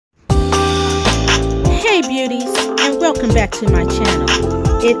Hey beauties, and welcome back to my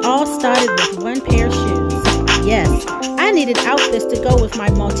channel. It all started with one pair of shoes. Yes, I needed outfits to go with my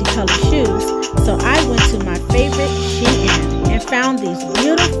multicolored shoes, so I went to my favorite Shein and found these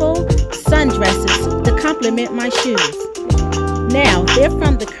beautiful sundresses to complement my shoes. Now, they're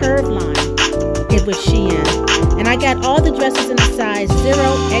from the Curve line. It was Shein, and I got all the dresses in the size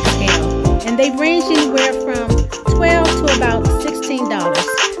 0XL, and they range anywhere from $12 to about $16.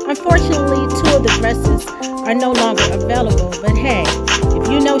 Unfortunately, 2 of the dresses are no longer available, but hey, if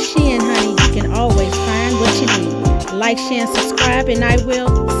you know Shein, honey, you can always find what you need. Like, share, and subscribe, and I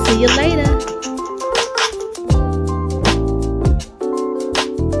will see you later.